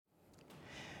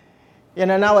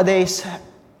Nowadays,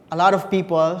 a lot of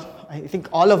people, I think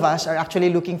all of us, are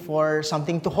actually looking for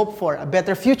something to hope for, a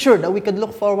better future that we could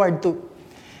look forward to.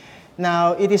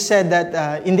 Now, it is said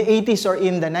that in the 80s or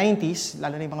in the 90s,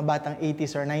 lalo na yung mga batang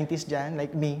 80s or 90s dyan,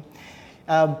 like me,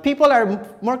 people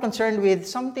are more concerned with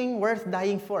something worth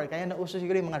dying for. Kaya nauso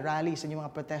siguro yung mga rallies and yung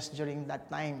mga protests during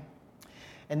that time.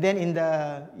 And then in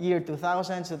the year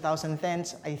 2000s,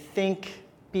 2010s, I think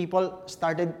people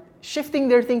started shifting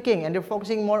their thinking and they're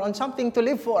focusing more on something to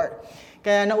live for.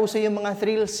 Kaya nauso yung mga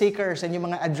thrill seekers and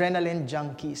yung mga adrenaline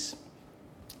junkies.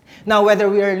 Now, whether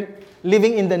we are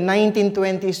living in the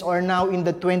 1920s or now in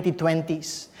the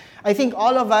 2020s, I think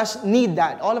all of us need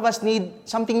that. All of us need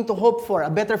something to hope for, a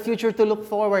better future to look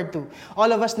forward to.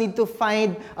 All of us need to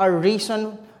find a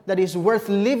reason that is worth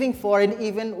living for and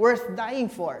even worth dying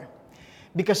for.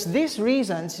 Because these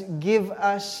reasons give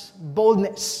us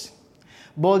boldness.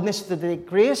 Boldness to take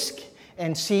risk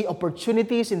and see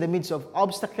opportunities in the midst of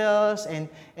obstacles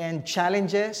and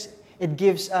challenges. It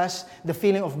gives us the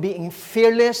feeling of being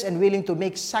fearless and willing to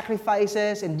make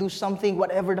sacrifices and do something,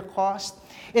 whatever the cost.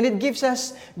 And it gives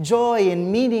us joy and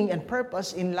meaning and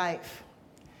purpose in life.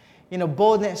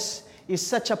 Boldness is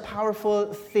such a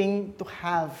powerful thing to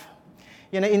have.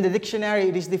 In the dictionary,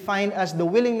 it is defined as the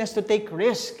willingness to take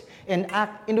risk and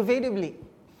act innovatively.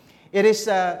 It is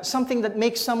something that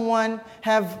makes someone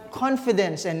have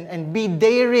confidence and be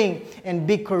daring and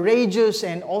be courageous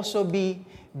and also be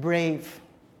brave.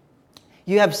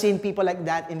 You have seen people like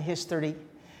that in history.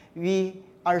 We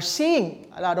are seeing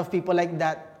a lot of people like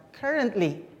that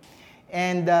currently.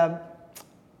 And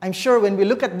I'm sure when we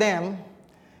look at them,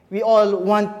 we all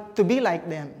want to be like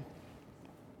them.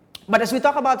 But as we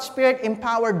talk about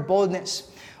Spirit-empowered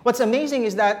boldness, what's amazing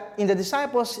is that in the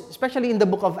disciples, especially in the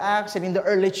book of Acts and in the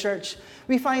early church,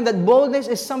 we find that boldness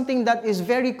is something that is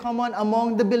very common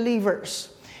among the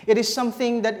believers. It is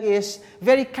something that is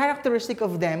very characteristic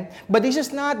of them, but this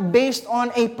is not based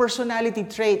on a personality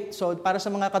trait. So para sa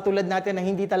mga katulad natin na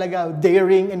hindi talaga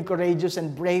daring and courageous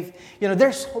and brave,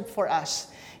 there's hope for us.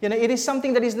 It is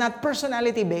something that is not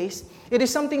personality-based. It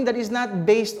is something that is not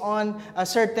based on a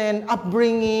certain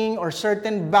upbringing or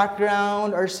certain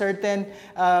background or certain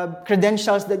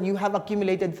credentials that you have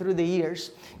accumulated through the years.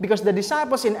 Because the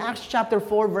disciples in Acts chapter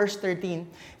 4, verse 13, it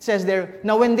says there,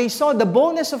 "Now when they saw the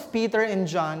boldness of Peter and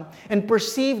John and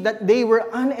perceived that they were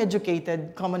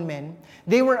uneducated common men,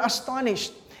 they were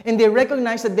astonished and they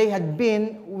recognized that they had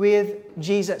been with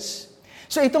Jesus."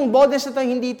 So itong boldness na ito,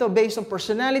 hindi ito based on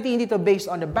personality, hindi ito based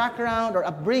on the background or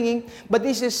upbringing, but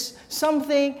this is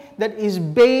something that is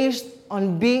based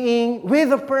on being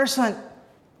with a person,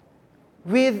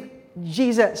 with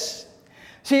Jesus.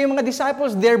 So yung mga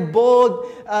disciples, they're bold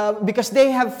because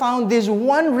they have found this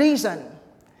one reason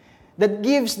that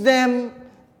gives them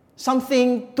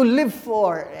something to live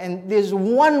for. And this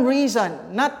one reason,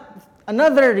 not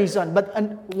another reason, but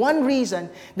one reason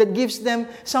that gives them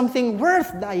something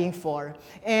worth dying for.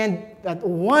 And that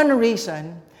one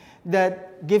reason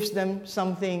that gives them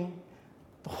something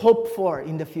to hope for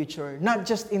in the future. Not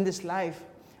just in this life,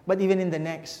 but even in the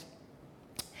next.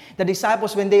 The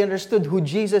disciples, when they understood who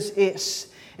Jesus is,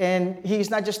 and He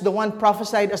is not just the one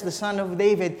prophesied as the Son of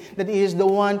David, that He is the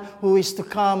one who is to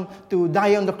come to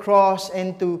die on the cross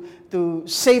and to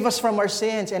save us from our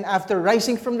sins. And after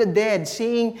rising from the dead,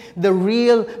 seeing the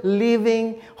real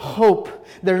living hope,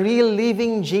 the real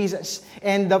living Jesus,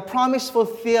 and the promise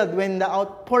fulfilled when the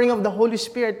outpouring of the Holy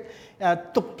Spirit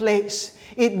took place,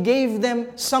 it gave them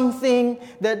something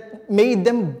that made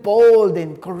them bold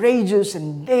and courageous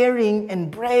and daring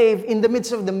and brave in the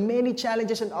midst of the many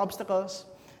challenges and obstacles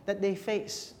that they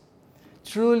face.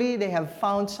 Truly, they have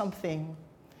found something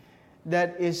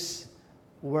that is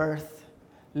worth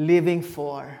living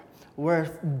for,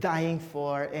 worth dying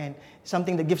for, and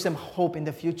something that gives them hope in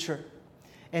the future.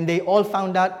 And they all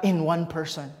found that in one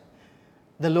person,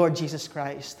 the Lord Jesus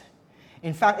Christ.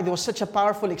 In fact, it was such a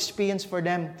powerful experience for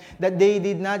them that they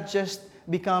did not just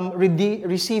become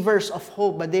receivers of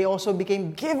hope, but they also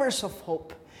became givers of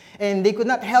hope. And they could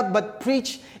not help but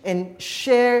preach and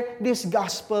share this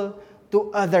gospel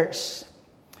to others.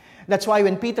 That's why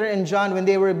when Peter and John, when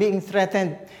they were being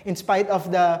threatened, in spite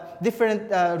of the different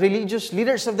religious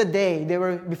leaders of the day, they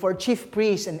were before chief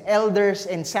priests and elders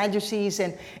and Sadducees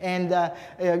and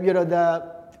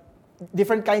the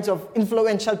different kinds of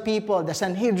influential people, the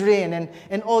Sanhedrin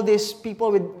and all these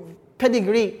people with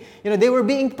pedigree. They were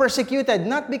being persecuted,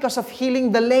 not because of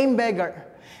healing the lame beggar.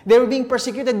 They were being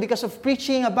persecuted because of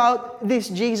preaching about this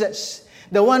Jesus,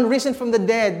 the one risen from the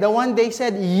dead, the one they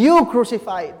said, "You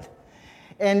crucified."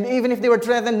 And even if they were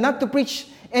threatened not to preach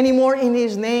anymore in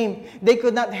His name, they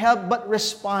could not help but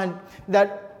respond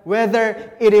that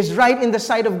whether it is right in the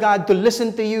sight of God to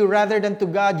listen to you rather than to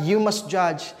God, you must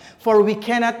judge. For we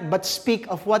cannot but speak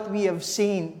of what we have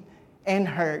seen and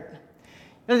heard.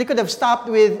 They could have stopped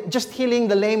with just healing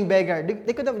the lame beggar.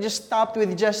 They could have just stopped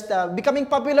with just becoming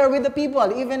popular with the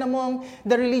people, even among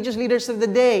the religious leaders of the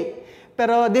day.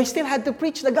 Pero they still had to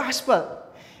preach the gospel.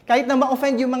 Kahit na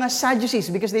ma-offend yung mga Sadducees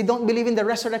because they don't believe in the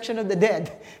resurrection of the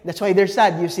dead. That's why they're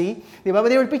sad, you see. Diba? But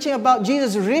they were preaching about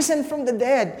Jesus risen from the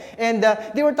dead. And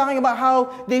they were talking about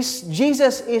how this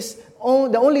Jesus is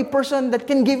the only person that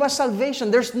can give us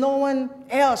salvation. There's no one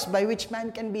else by which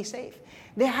man can be saved.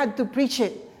 They had to preach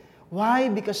it. Why?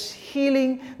 Because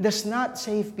healing does not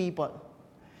save people.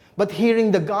 But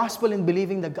hearing the gospel and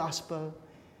believing the gospel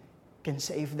can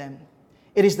save them.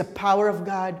 It is the power of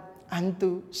God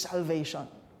unto salvation.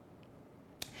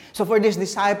 So for these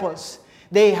disciples,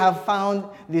 they have found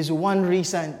this one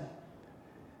reason,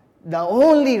 the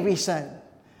only reason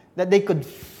that they could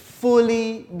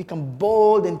fully become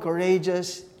bold and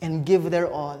courageous and give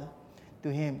their all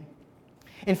to Him.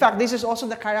 In fact, this is also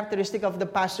the characteristic of the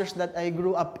pastors that I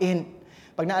grew up in.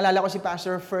 Pag naalala ko si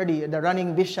Pastor Ferdy, the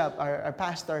running bishop, our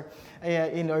pastor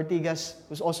in Ortigas,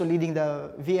 who's also leading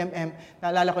the VMM,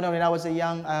 naalala ko na when I was a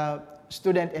young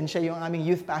student and siya yung aming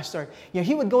youth pastor.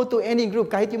 He would go to any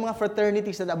group, kahit yung mga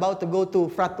fraternities that about to go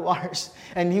to fratuars,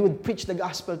 and he would preach the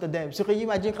gospel to them. So can you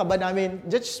imagine kaba namin,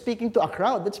 just speaking to a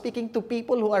crowd, but speaking to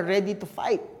people who are ready to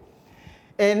fight.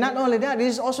 And not only that,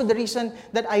 this is also the reason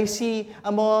that I see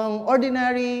among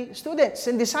ordinary students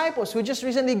and disciples who just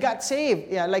recently got saved.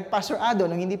 Yeah, like Pastor Ado,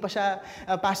 nung hindi pa siya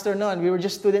pastor noon, we were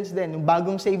just students then, nung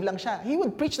bagong saved lang siya. He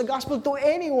would preach the gospel to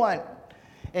anyone.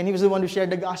 And he was the one who shared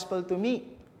the gospel to me.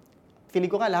 Feeling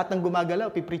ko lahat ng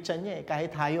gumagalaw, pipreachan niya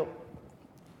kahit hayop.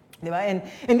 Diba?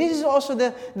 And this is also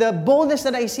the boldness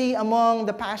that I see among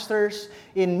the pastors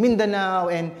in Mindanao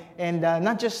and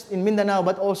not just in Mindanao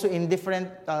but also in different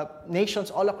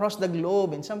nations all across the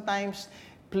globe, and sometimes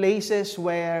places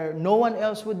where no one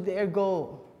else would dare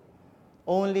go,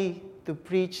 only to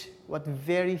preach what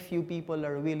very few people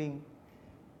are willing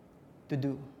to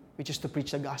do, which is to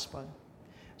preach the gospel.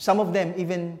 Some of them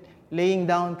even laying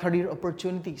down career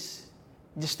opportunities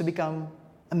just to become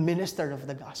a minister of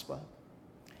the gospel.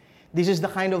 This is the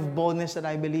kind of boldness that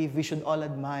I believe we should all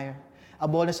admire. A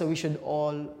boldness that we should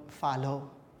all follow.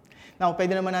 Now,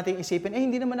 pwede naman natin isipin,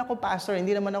 hindi naman ako pastor,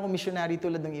 hindi naman ako missionary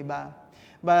tulad ng iba.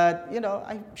 But,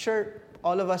 I'm sure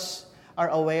all of us are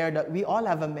aware that we all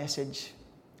have a message.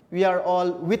 We are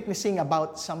all witnessing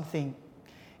about something.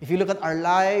 If you look at our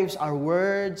lives, our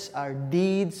words, our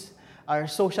deeds, our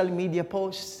social media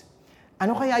posts,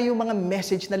 ano kaya yung mga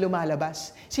message na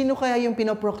lumalabas? Sino kaya yung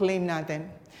pinoproclaim natin?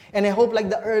 And I hope like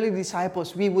the early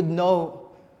disciples, we would know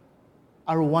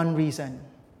our one reason.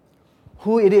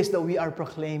 Who it is that we are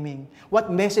proclaiming.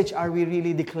 What message are we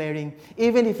really declaring?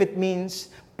 Even if it means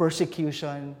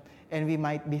persecution and we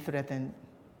might be threatened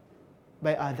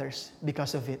by others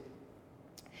because of it.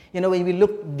 When we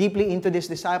look deeply into these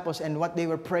disciples and what they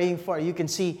were praying for, you can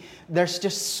see there's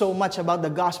just so much about the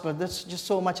gospel. There's just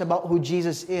so much about who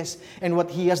Jesus is and what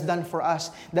He has done for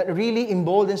us that really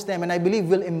emboldens them, and I believe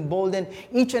will embolden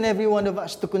each and every one of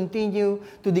us to continue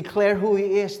to declare who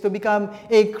He is, to become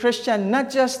a Christian, not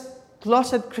just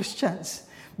closet Christians,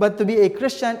 but to be a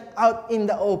Christian out in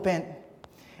the open.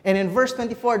 And in verse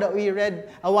 24 that we read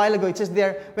a while ago, it says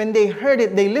there, when they heard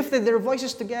it, they lifted their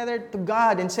voices together to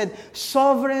God and said,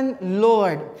 Sovereign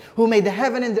Lord, who made the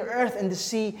heaven and the earth and the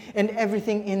sea and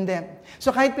everything in them.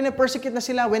 So kahit pinapersecute na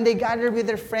sila, when they gathered with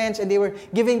their friends and they were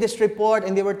giving this report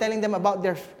and they were telling them about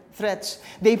their threats,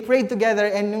 they prayed together,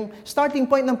 and yung starting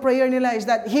point ng prayer nila is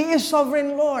that He is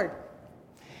Sovereign Lord.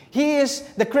 He is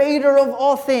the creator of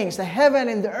all things, the heaven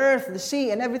and the earth, the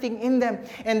sea, and everything in them.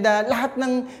 And lahat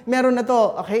ng meron na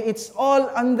to, okay, it's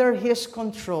all under His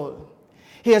control.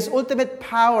 He has ultimate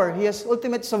power. He has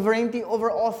ultimate sovereignty over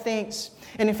all things.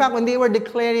 And in fact, when they were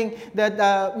declaring that,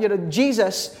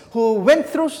 Jesus, who went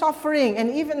through suffering and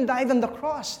even died on the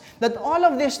cross, that all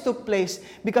of this took place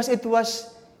because it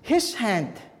was His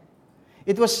hand.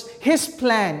 It was His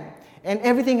plan. And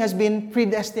everything has been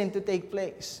predestined to take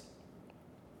place.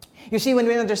 You see, when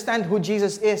we understand who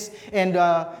Jesus is and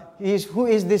who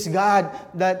is this God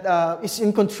that is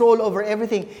in control over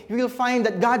everything, you will find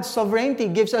that God's sovereignty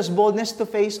gives us boldness to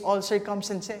face all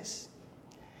circumstances.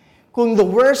 Kung the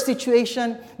worst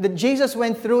situation that Jesus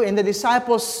went through and the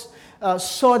disciples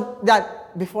saw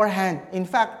that beforehand. In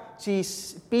fact,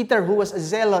 Peter, who was a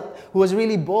zealot, who was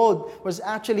really bold, was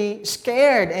actually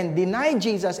scared and denied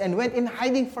Jesus and went in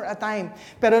hiding for a time.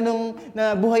 Pero nung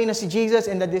nabuhay na si Jesus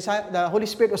and the Holy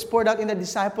Spirit was poured out in the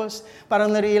disciples,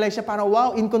 parang na-realize siya, parang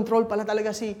wow, in control pala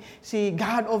talaga si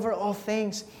God over all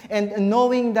things. And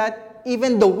knowing that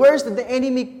even the worst that the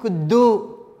enemy could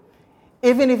do,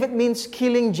 even if it means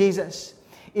killing Jesus,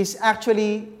 is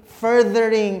actually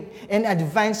furthering and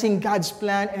advancing God's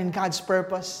plan and God's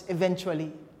purpose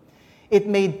eventually. It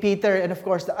made Peter and of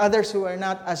course the others who are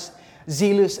not as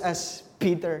zealous as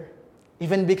Peter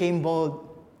even became bold.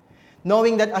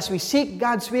 Knowing that as we seek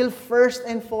God's will first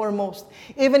and foremost,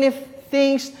 even if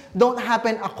things don't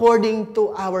happen according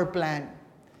to our plan,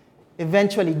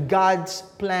 eventually God's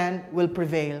plan will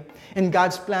prevail. And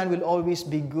God's plan will always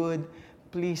be good,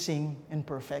 pleasing, and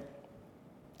perfect.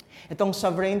 Itong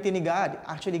sovereignty ni God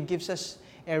actually gives us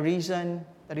a reason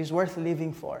that is worth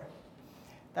living for.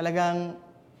 Talagang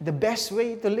the best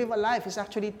way to live a life is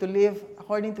actually to live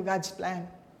according to God's plan,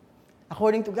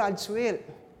 according to God's will.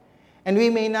 And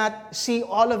we may not see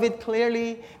all of it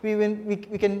clearly.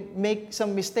 We can make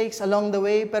some mistakes along the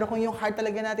way. Pero kung yung heart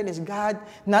talaga natin is, God,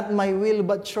 not my will,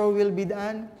 but your will be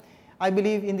done, I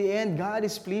believe in the end, God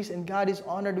is pleased and God is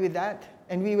honored with that.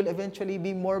 And we will eventually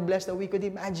be more blessed than we could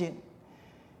imagine.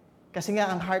 Kasi nga,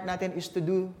 ang heart natin is to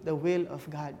do the will of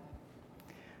God.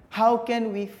 How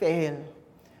can we fail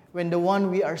when the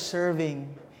one we are serving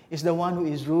is the one who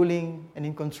is ruling and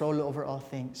in control over all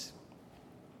things?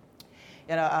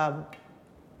 You know,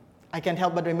 I can't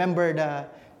help but remember the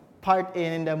part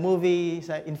in the movie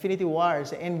Infinity War,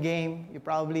 the Endgame. You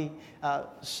probably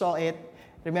saw it.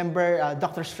 Remember,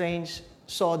 Doctor Strange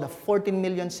saw the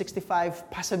 14,065,000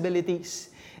 possibilities.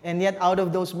 And yet, out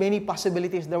of those many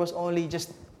possibilities, there was only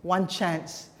just one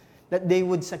chance that they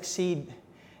would succeed.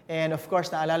 And of course,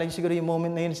 naalala niyo siguro yung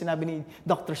moment na yun, sinabi ni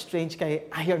Doctor Strange kay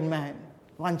Iron Man,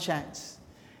 one chance.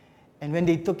 And when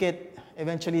they took it,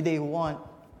 eventually they won.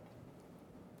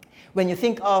 When you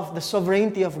think of the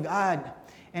sovereignty of God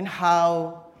and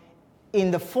how in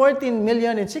the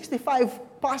 14,065,000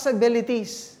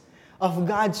 possibilities of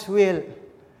God's will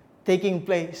taking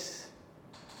place,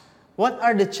 what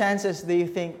are the chances, do you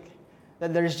think,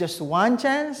 that there is just one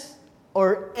chance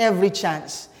or every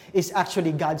chance is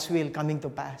actually God's will coming to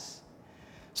pass?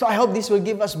 So I hope this will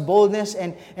give us boldness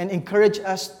and encourage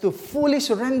us to fully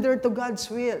surrender to God's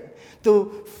will,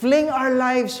 to fling our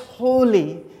lives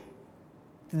wholly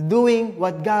to doing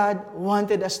what God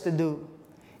wanted us to do.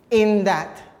 In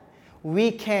that,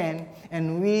 we can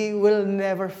and we will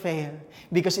never fail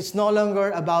because it's no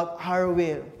longer about our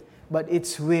will, but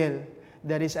it's will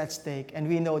that is at stake. And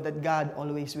we know that God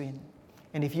always wins.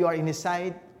 And if you are in His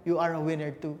side, you are a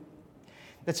winner too.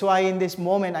 That's why in this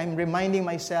moment, I'm reminding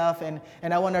myself and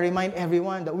I want to remind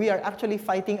everyone that we are actually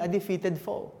fighting a defeated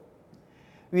foe.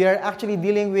 We are actually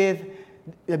dealing with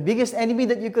the biggest enemy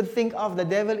that you could think of. The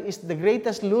devil is the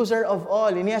greatest loser of all,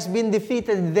 and he has been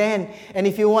defeated then. And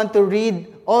if you want to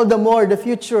read all the more the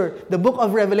future, the book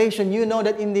of Revelation, you know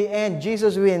that in the end,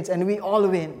 Jesus wins and we all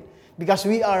win because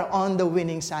we are on the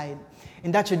winning side.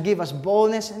 And that should give us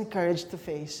boldness and courage to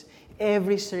face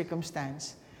every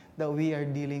circumstance that we are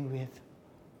dealing with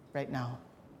right now.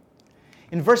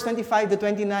 In verse 25 to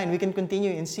 29, we can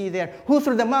continue and see there, who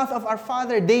through the mouth of our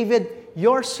father David,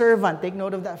 your servant, take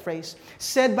note of that phrase,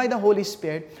 said by the Holy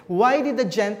Spirit, why did the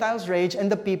Gentiles rage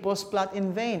and the peoples plot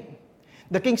in vain?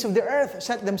 The kings of the earth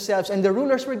set themselves and the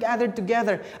rulers were gathered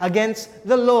together against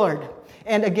the Lord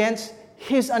and against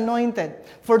His anointed.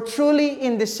 For truly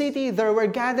in the city there were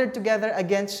gathered together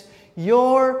against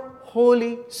your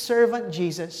holy servant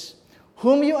Jesus,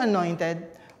 whom you anointed,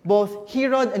 both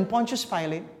Herod and Pontius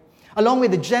Pilate, along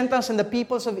with the Gentiles and the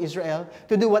peoples of Israel,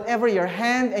 to do whatever your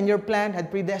hand and your plan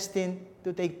had predestined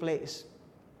to take place.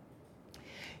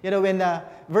 You know, when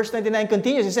verse 29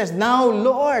 continues, it says, now,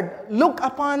 Lord, look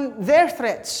upon their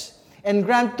threats and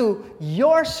grant to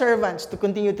your servants to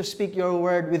continue to speak your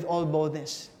word with all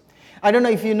boldness. I don't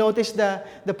know if you noticed the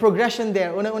progression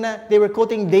there. Una, they were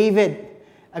quoting David,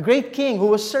 a great king who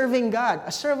was serving God,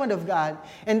 a servant of God.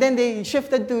 And then they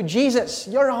shifted to Jesus,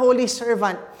 your holy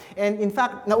servant. And in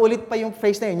fact, naulit pa yung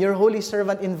phrase na yun, your holy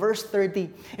servant, in verse 30.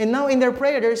 And now in their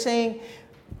prayer, they're saying,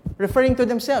 referring to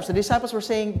themselves, the disciples were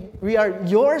saying, we are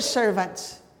your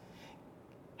servants.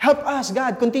 Help us,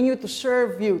 God, continue to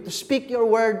serve you, to speak your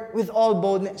word with all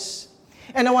boldness.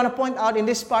 And I want to point out in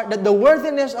this part that the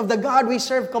worthiness of the God we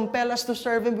serve compel us to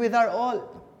serve Him with our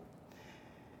all.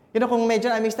 You know, kung medyo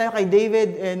na-miss tayo kay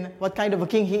David and what kind of a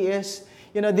king he is,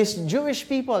 these Jewish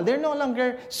people, they're no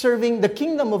longer serving the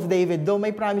kingdom of David, though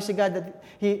may promise to God that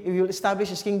He will establish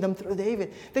His kingdom through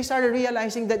David. They started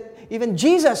realizing that even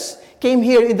Jesus came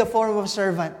here in the form of a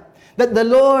servant. That the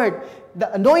Lord,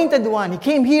 the anointed one, He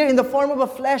came here in the form of a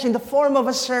flesh, in the form of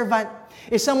a servant,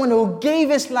 is someone who gave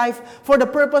His life for the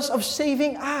purpose of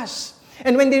saving us.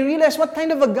 And when they realize what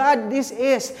kind of a God this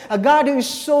is, a God who is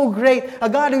so great, a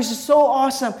God who is so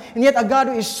awesome, and yet a God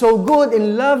who is so good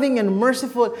and loving and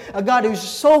merciful, a God who is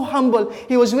so humble,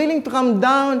 He was willing to come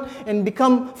down and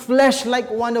become flesh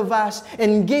like one of us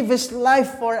and give His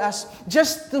life for us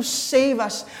just to save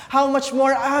us. How much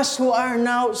more us who are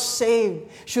now saved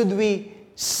should we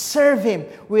serve Him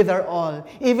with our all,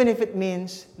 even if it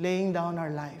means laying down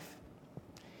our life?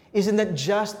 Isn't that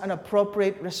just an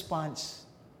appropriate response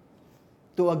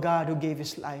to a God who gave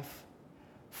His life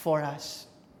for us?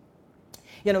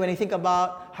 When I think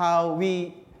about how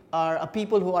we are a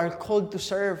people who are called to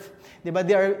serve, diba?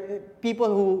 There are people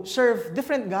who serve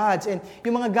different gods, and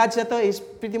yung mga gods na to is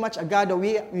pretty much a God that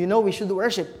we know we should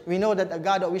worship. We know that a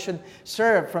God that we should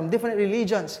serve from different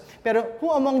religions. Pero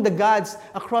who among the gods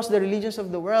across the religions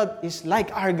of the world is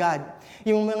like our God?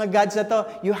 Yung mga gods na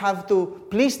to, you have to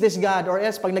please this God, or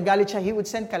else pag nagalit siya, He would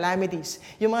send calamities.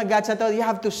 Yung mga gods na to, you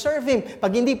have to serve Him.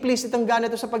 Pag hindi please itong God na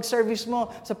to sa pag-service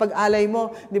mo, sa pag-alay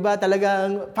mo, di ba,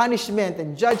 talagang punishment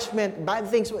and judgment, bad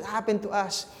things would happen to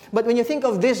us. But when you think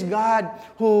of this God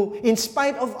who, in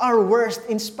spite of our worst,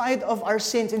 in spite of our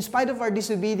sins, in spite of our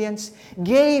disobedience,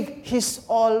 gave His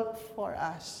all for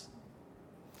us,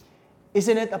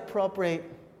 isn't it appropriate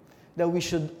that we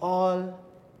should all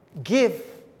give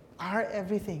our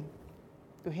everything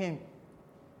to Him?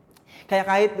 Kaya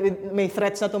kahit may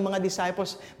threats na itong mga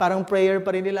disciples, parang prayer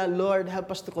pa rin nila, Lord,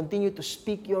 help us to continue to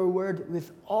speak Your word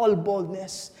with all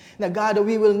boldness. Na God,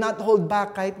 we will not hold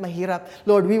back kahit mahirap.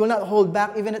 Lord, we will not hold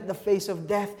back even at the face of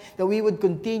death. That we would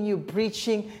continue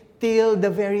preaching till the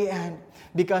very end.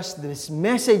 Because this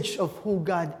message of who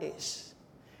God is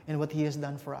and what He has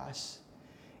done for us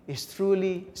is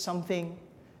truly something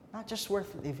not just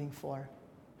worth living for,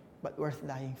 but worth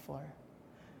dying for.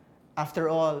 After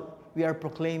all, we are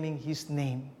proclaiming His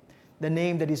name, the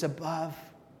name that is above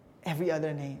every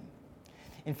other name.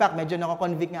 In fact, medyo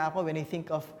nako-convict nga ako when I think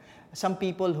of some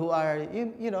people who are,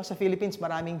 sa Philippines,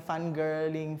 maraming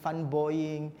fangirling,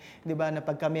 fanboying, di ba, na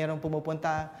pagka mayroong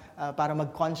pumupunta para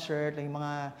mag-concert, yung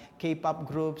mga K-pop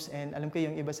groups, and alam ko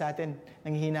yung iba sa atin,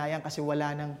 nanghihinayang kasi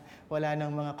wala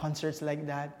nang mga concerts like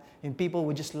that. And people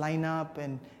would just line up,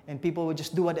 and people would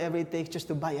just do whatever it takes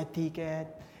just to buy a ticket.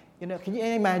 Can you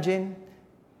imagine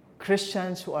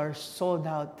Christians who are sold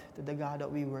out to the God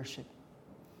that we worship?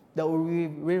 That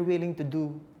we're willing to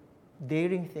do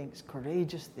daring things,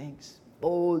 courageous things,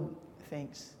 bold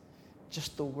things,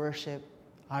 just to worship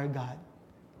our God,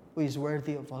 who is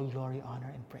worthy of all glory, honor,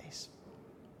 and praise.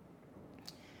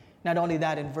 Not only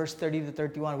that, in verse 30 to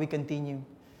 31, we continue.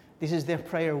 This is their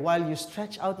prayer. While you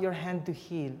stretch out your hand to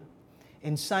heal,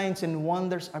 and signs and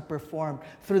wonders are performed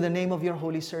through the name of your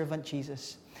holy servant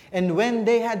Jesus. And when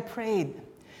they had prayed,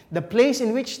 the place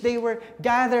in which they were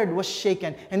gathered was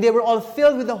shaken, and they were all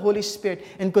filled with the Holy Spirit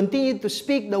and continued to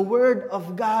speak the word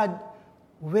of God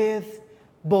with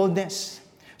boldness.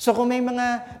 So kung may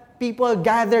mga people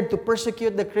gathered to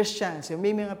persecute the Christians,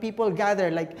 may mga people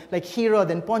gathered like Herod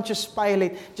and Pontius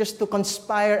Pilate just to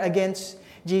conspire against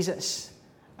Jesus,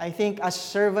 I think as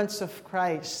servants of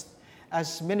Christ,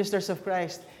 as ministers of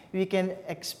Christ, we can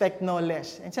expect no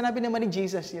less. And sinabi naman ni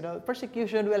Jesus,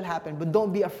 persecution will happen, but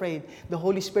don't be afraid. The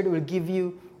Holy Spirit will give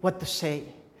you what to say.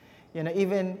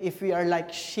 Even if we are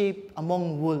like sheep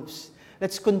among wolves,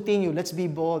 let's continue, let's be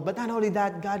bold. But not only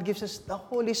that, God gives us the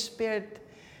Holy Spirit.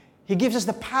 He gives us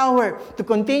the power to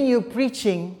continue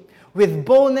preaching with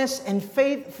boldness and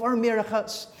faith for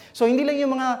miracles. So hindi lang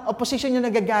yung mga opposition yung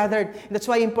nag-gather. That's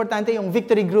why importante yung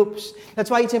victory groups. That's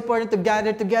why it's important to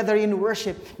gather together in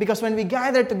worship. Because when we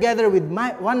gather together with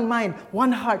one mind,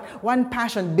 one heart, one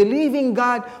passion, believing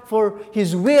God for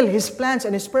His will, His plans,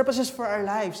 and His purposes for our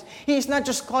lives, He is not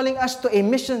just calling us to a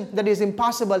mission that is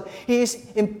impossible. He is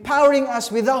empowering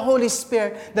us with the Holy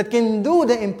Spirit that can do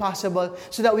the impossible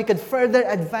so that we could further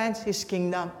advance His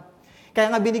kingdom. Kaya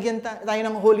nga binigyan tayo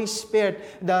ng Holy Spirit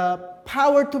the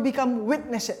power to become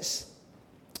witnesses.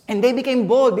 And they became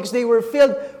bold because they were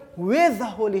filled with the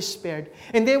Holy Spirit.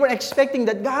 And they were expecting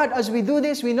that, God, as we do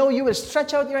this, we know You will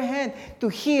stretch out Your hand to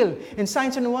heal in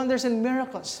signs and wonders and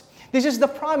miracles. This is the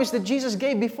promise that Jesus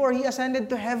gave before He ascended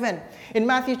to heaven. In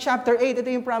Matthew chapter 8, ito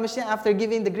yung promise niya after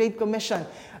giving the Great Commission.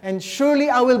 And surely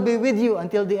I will be with you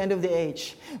until the end of the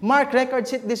age. Mark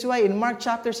records it this way in Mark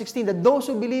chapter 16, that those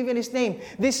who believe in His name,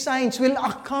 these signs will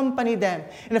accompany them.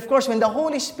 And of course, when the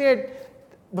Holy Spirit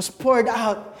was poured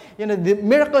out. The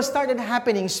miracles started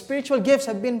happening. Spiritual gifts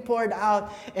have been poured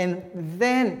out. And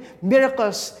then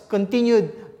miracles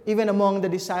continued even among the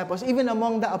disciples, even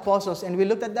among the apostles. And we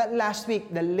looked at that last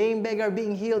week, the lame beggar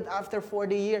being healed after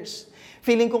 40 years.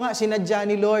 Feeling ko nga, sinadya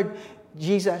ni Lord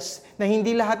Jesus na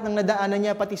hindi lahat ng nadaanan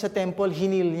niya, pati sa temple,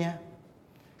 hinil niya.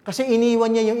 Kasi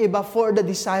iniwan niya yung iba for the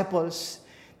disciples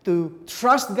to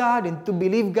trust God and to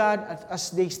believe God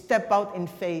as they step out in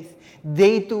faith.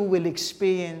 They too will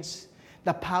experience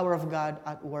the power of God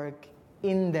at work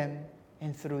in them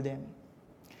and through them.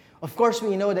 Of course,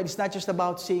 we know that it's not just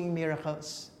about seeing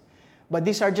miracles, but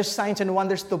these are just signs and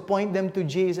wonders to point them to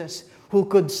Jesus who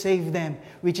could save them,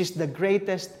 which is the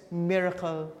greatest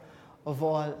miracle of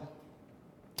all.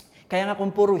 Kaya nga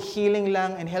kung puro healing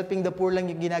lang and helping the poor lang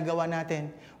yung ginagawa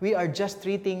natin, we are just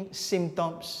treating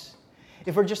symptoms.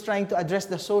 If we're just trying to address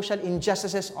the social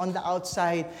injustices on the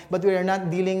outside, but we are not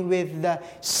dealing with the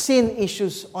sin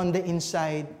issues on the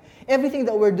inside, everything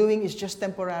that we're doing is just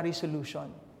temporary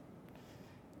solution.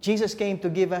 Jesus came to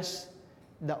give us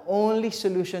the only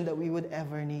solution that we would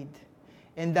ever need,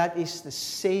 and that is the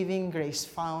saving grace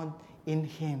found in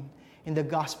Him, in the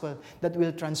gospel, that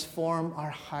will transform our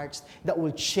hearts, that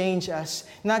will change us,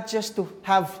 not just to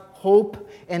have hope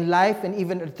and life and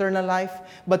even eternal life,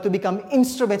 but to become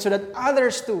instruments so that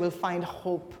others too will find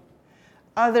hope.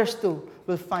 Others too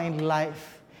will find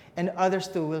life. And others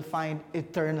too will find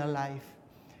eternal life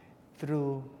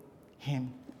through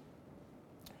Him.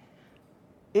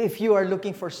 If you are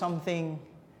looking for something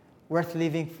worth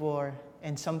living for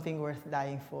and something worth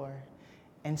dying for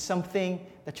and something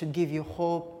that should give you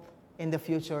hope in the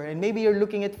future, and maybe you're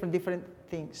looking at for different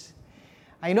things,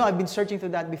 I know I've been searching through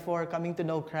that before coming to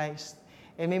know Christ.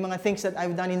 And may mga things that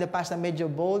I've done in the past na medyo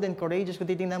bold and courageous kung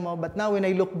titingnan mo. But now when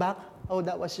I look back,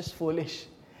 that was just foolish.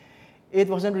 It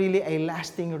wasn't really a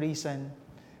lasting reason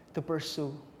to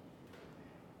pursue.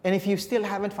 And if you still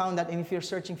haven't found that, and if you're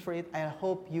searching for it, I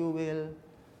hope you will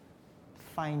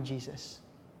find Jesus.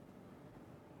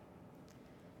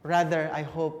 Rather, I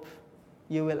hope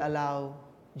you will allow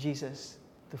Jesus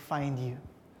to find you,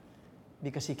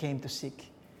 because He came to seek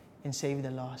and save the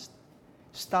lost.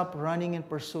 Stop running and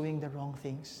pursuing the wrong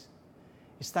things.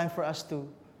 It's time for us to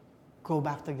go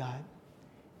back to God.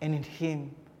 And in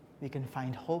Him, we can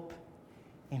find hope.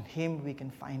 In Him, we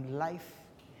can find life.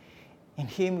 In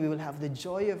Him, we will have the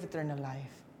joy of eternal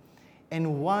life.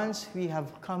 And once we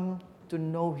have come to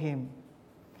know Him,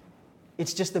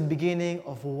 it's just the beginning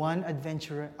of one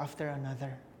adventure after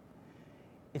another.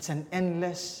 It's an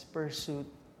endless pursuit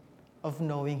of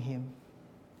knowing Him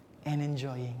and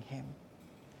enjoying Him.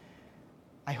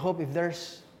 I hope if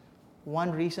there's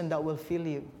one reason that will fill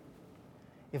you,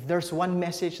 if there's one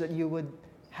message that you would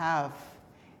have,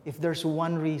 if there's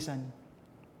one reason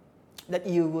that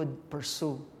you would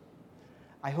pursue,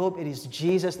 I hope it is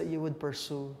Jesus that you would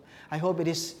pursue. I hope it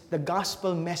is the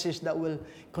gospel message that will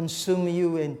consume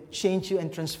you and change you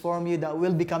and transform you, that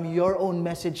will become your own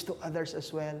message to others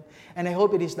as well. And I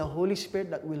hope it is the Holy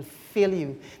Spirit that will fill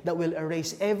you, that will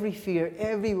erase every fear,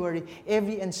 every worry,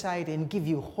 every anxiety, and give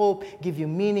you hope, give you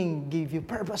meaning, give you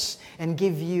purpose, and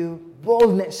give you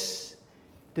boldness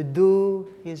to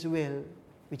do His will,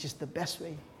 which is the best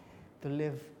way to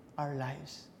live our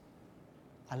lives.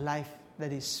 A life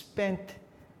that is spent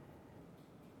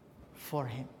for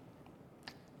Him.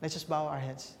 Let's just bow our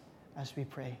heads as we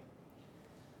pray.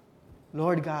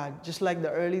 Lord God, just like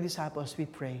the early disciples, we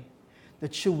pray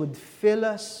that You would fill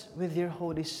us with Your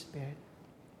Holy Spirit,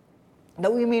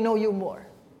 that we may know You more,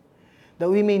 that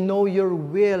we may know Your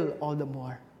will all the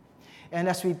more. And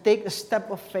as we take a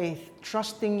step of faith,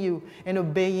 trusting You and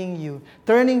obeying You,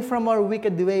 turning from our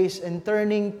wicked ways and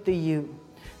turning to You,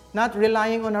 not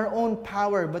relying on our own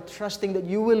power, but trusting that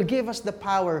You will give us the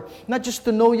power, not just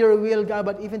to know Your will, God,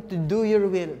 but even to do Your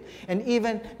will. And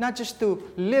even not just to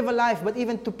live a life, but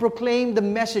even to proclaim the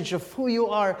message of who You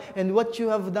are and what You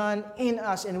have done in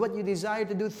us and what You desire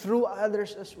to do through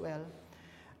others as well.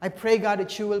 I pray, God,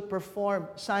 that You will perform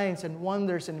signs and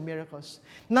wonders and miracles,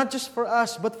 not just for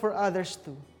us, but for others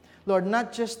too. Lord,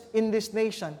 not just in this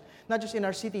nation, not just in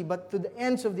our city, but to the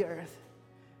ends of the earth.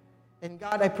 And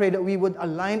God, I pray that we would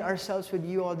align ourselves with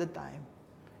You all the time.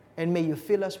 And may You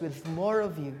fill us with more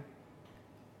of You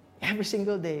every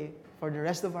single day for the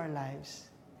rest of our lives.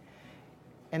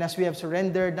 And as we have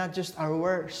surrendered not just our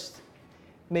worst,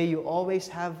 may You always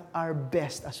have our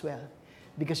best as well,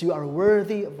 because You are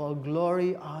worthy of all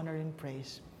glory, honor, and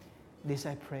praise. This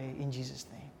I pray in Jesus'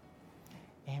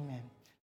 name. Amen.